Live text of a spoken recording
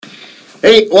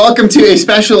Hey, welcome to a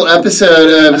special episode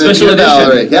of the special edition.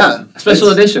 Gallery. Yeah. A special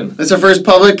edition. It's our first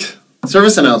public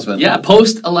service announcement. Yeah,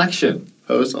 post-election.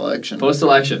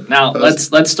 Post-election. Now,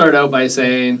 let's start out by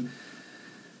saying...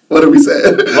 What did we say?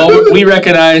 Well, we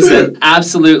recognize that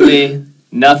absolutely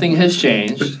nothing has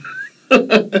changed,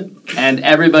 and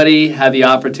everybody had the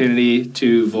opportunity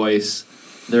to voice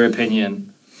their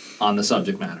opinion on the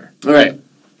subject matter. All right.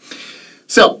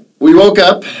 So, we woke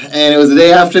up, and it was the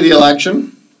day after the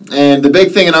election, and the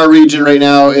big thing in our region right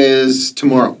now is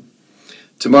tomorrow.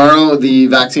 Tomorrow, the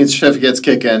vaccine certificates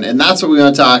kick in, and that's what we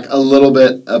want to talk a little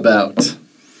bit about.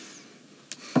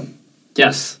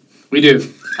 Yes, we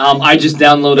do. I just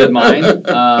downloaded mine,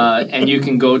 and you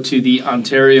can go to the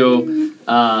Ontario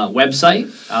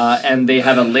website, and they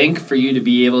have a link for you to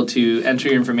be able to enter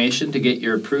your information to get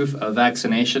your proof of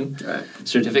vaccination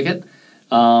certificate.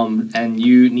 And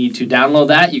you need to download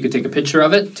that. You can take a picture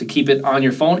of it to keep it on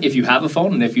your phone if you have a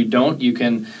phone, and if you don't, you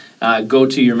can go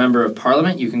to your member of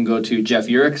parliament. You can go to Jeff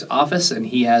Urich's office, and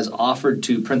he has offered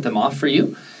to print them off for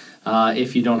you.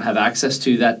 If you don't have access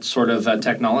to that sort of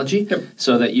technology,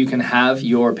 so that you can have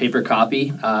your paper copy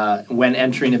when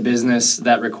entering a business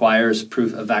that requires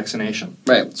proof of vaccination.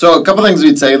 Right. So a couple things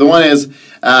we'd say. The one is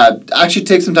actually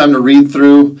take some time to read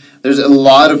through. There's a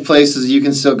lot of places you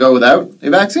can still go without a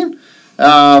vaccine. They've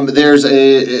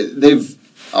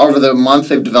over the month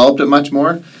they've developed it much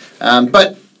more.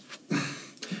 But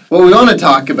what we want to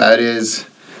talk about is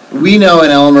we know in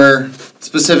Elmer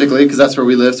specifically, because that's where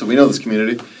we live, so we know this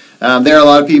community. There are a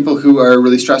lot of people who are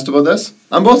really stressed about this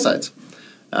on both sides.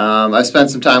 I've spent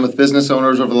some time with business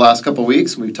owners over the last couple of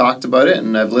weeks. We've talked about it,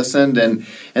 and I've listened, and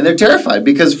they're terrified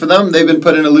because for them, they've been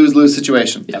put in a lose-lose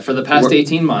situation. Yeah, for the past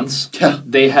 18 months,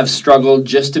 they have struggled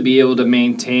just to be able to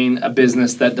maintain a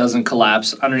business that doesn't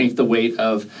collapse underneath the weight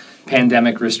of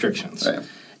pandemic restrictions. Right.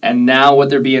 And now what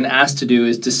they're being asked to do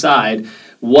is decide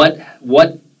what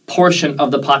portion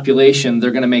of the population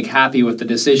they're going to make happy with the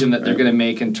decision that they're going to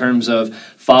make in terms of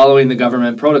following the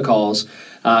government protocols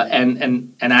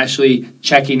and actually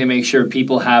checking to make sure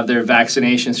people have their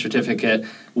vaccination certificate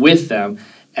with them.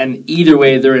 And either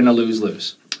way, they're in a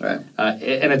lose-lose. Right.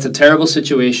 And it's a terrible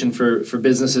situation for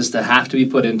businesses to have to be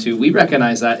put into. We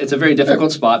recognize that. It's a very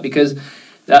difficult spot because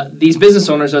these business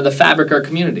owners are the fabric of our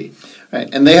community. Right.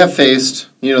 And they have faced,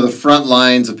 the front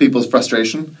lines of people's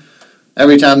frustration.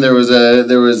 Every time there was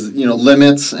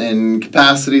limits and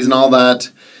capacities and all that,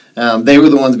 they were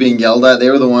the ones being yelled at. They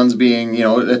were the ones being,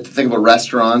 think about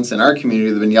restaurants in our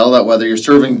community. They've been yelled at whether you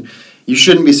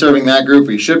shouldn't be serving that group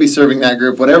or you should be serving that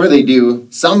group. Whatever they do,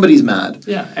 somebody's mad.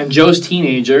 Yeah, and Joe's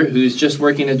teenager, who's just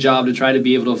working a job to try to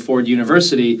be able to afford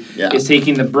university, is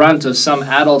taking the brunt of some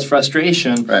adult's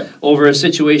frustration over a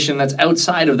situation that's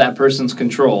outside of that person's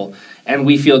control. And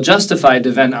we feel justified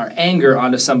to vent our anger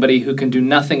onto somebody who can do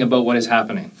nothing about what is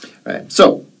happening. Right.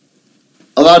 So,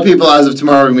 a lot of people as of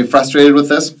tomorrow are going to be frustrated with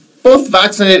this, both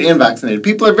vaccinated and vaccinated.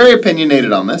 People are very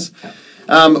opinionated on this.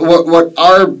 What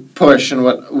our push and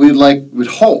what we'd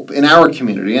hope in our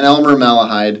community, in Elmer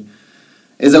Malahide,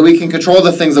 is that we can control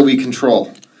the things that we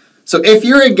control. So if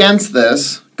you're against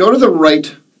this, go to the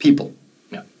right people.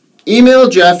 Email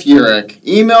Jeff Urich,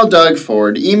 email Doug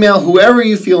Ford, email whoever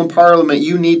you feel in Parliament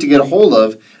you need to get a hold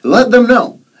of. Let them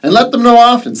know. And let them know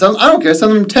often. I don't care,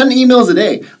 send them 10 emails a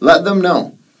day. Let them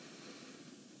know.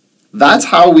 That's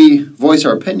how we voice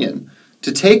our opinion.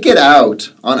 To take it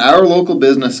out on our local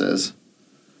businesses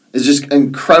is just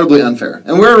incredibly unfair.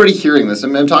 And we're already hearing this.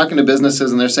 I'm talking to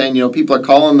businesses and they're saying, people are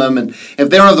calling them, and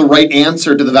if they don't have the right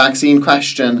answer to the vaccine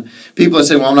question, people are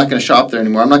saying, well, I'm not going to shop there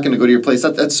anymore. I'm not going to go to your place.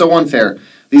 That's so unfair.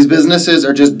 These businesses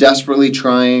are just desperately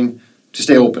trying to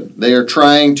stay open. They are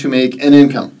trying to make an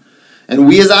income. And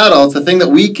we as adults, the thing that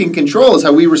we can control is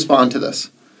how we respond to this.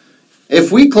 If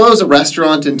we close a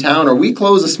restaurant in town or we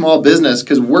close a small business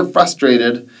because we're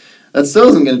frustrated, that still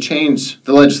isn't going to change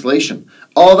the legislation.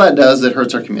 All that does is it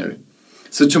hurts our community.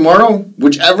 So tomorrow,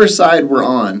 whichever side we're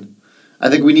on, I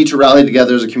think we need to rally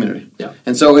together as a community. Yeah.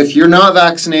 And so if you're not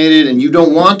vaccinated and you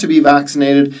don't want to be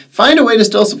vaccinated, find a way to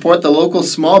still support the local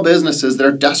small businesses that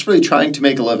are desperately trying to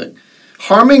make a living.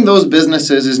 Harming those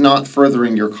businesses is not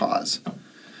furthering your cause.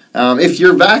 If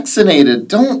you're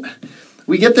vaccinated,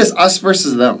 we get this us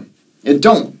versus them.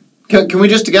 Can we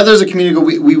just together as a community go,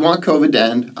 we want COVID to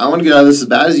end. I want to get out of this as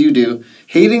bad as you do.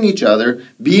 Hating each other,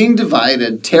 being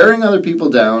divided, tearing other people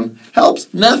down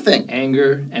helps nothing.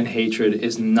 Anger and hatred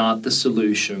is not the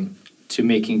solution to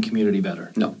making community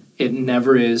better. No. It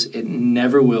never is. It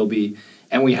never will be.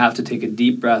 And we have to take a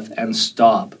deep breath and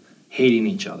stop hating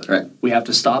each other. Right. We have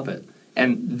to stop it.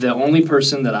 And the only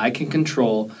person that I can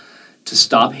control to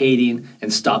stop hating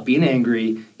and stop being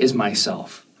angry is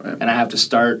myself. Right. And I have to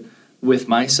start with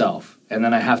myself, and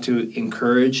then I have to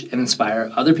encourage and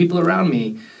inspire other people around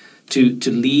me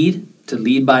to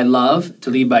lead by love, to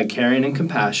lead by caring and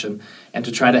compassion, and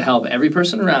to try to help every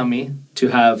person around me to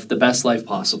have the best life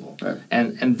possible. Right.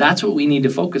 And that's what we need to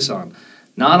focus on,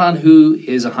 not on who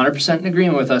is 100% in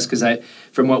agreement with us, because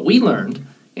from what we learned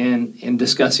in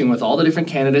discussing with all the different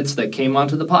candidates that came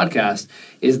onto the podcast,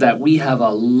 is that we have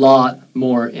a lot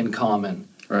more in common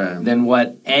than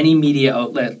what any media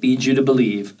outlet leads you to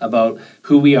believe about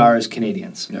who we are as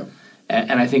Canadians. Yep.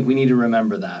 And I think we need to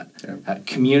remember that. Yep.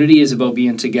 Community is about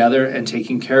being together and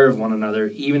taking care of one another,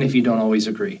 even if you don't always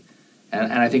agree.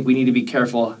 And I think we need to be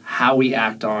careful how we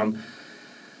act on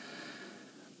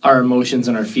our emotions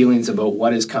and our feelings about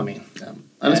what is coming. Yeah.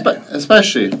 And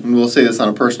especially, and we'll say this on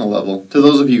a personal level, to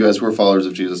those of you guys who are followers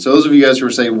of Jesus, to those of you guys who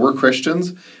are saying we're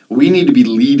Christians, we need to be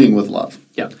leading with love.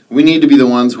 Yeah. We need to be the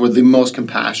ones who are the most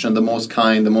compassionate, the most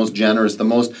kind, the most generous,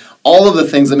 all of the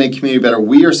things that make community better.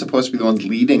 We are supposed to be the ones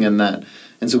leading in that.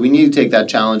 And so we need to take that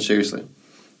challenge seriously.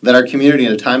 That our community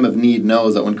in a time of need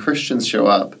knows that when Christians show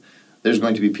up, there's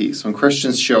going to be peace. When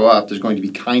Christians show up, there's going to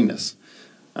be kindness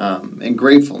and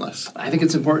gratefulness. I think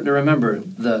it's important to remember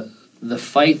the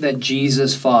fight that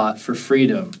Jesus fought for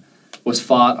freedom was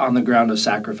fought on the ground of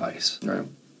sacrifice. Right.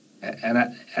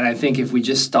 And I think if we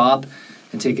just stop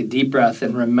and take a deep breath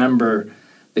and remember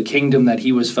the kingdom that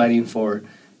he was fighting for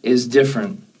is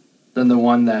different than the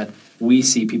one that we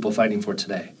see people fighting for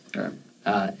today. Right.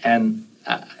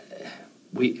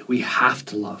 We have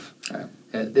to love. Right.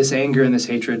 This anger and this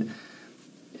hatred,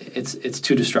 it's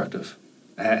too destructive.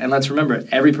 And let's remember,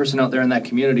 every person out there in that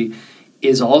community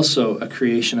is also a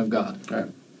creation of God. Right.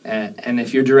 And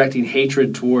if you're directing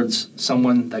hatred towards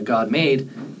someone that God made,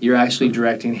 you're actually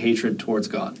directing hatred towards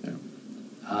God. Yeah.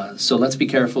 So let's be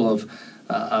careful of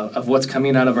what's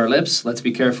coming out of our lips. Let's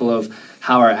be careful of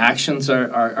how our actions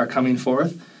are coming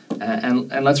forth.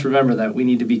 And let's remember that we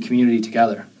need to be community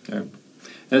together. Yeah.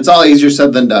 And it's all easier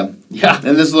said than done. Yeah.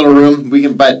 In this little room,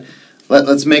 but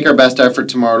let's make our best effort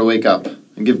tomorrow to wake up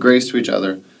and give grace to each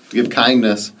other, to give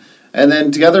kindness. And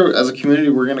then together as a community,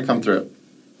 we're going to come through it.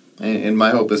 And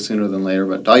my hope is sooner than later.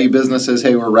 But to all you businesses,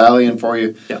 hey, we're rallying for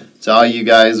you. Yeah. To all you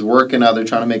guys working out there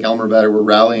trying to make Elmer better, we're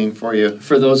rallying for you.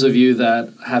 For those of you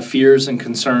that have fears and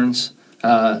concerns,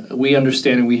 we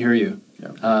understand and we hear you.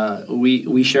 Yeah.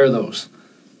 We share those.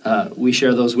 We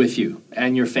share those with you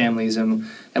and your families and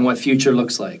what future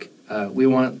looks like. We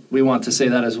want to say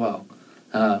that as well.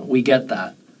 We get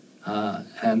that.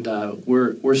 And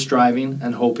we're striving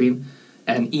and hoping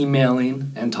and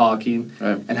emailing and talking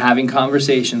and having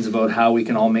conversations about how we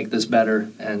can all make this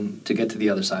better and to get to the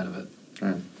other side of it.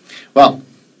 Right. Well,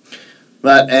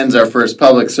 that ends our first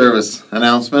public service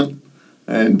announcement.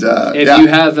 And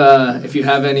if you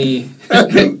have any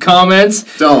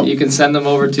comments, you can send them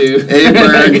over to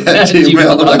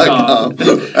aberg@gmail.com.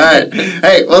 All right.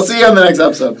 Hey, we'll see you on the next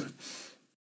episode.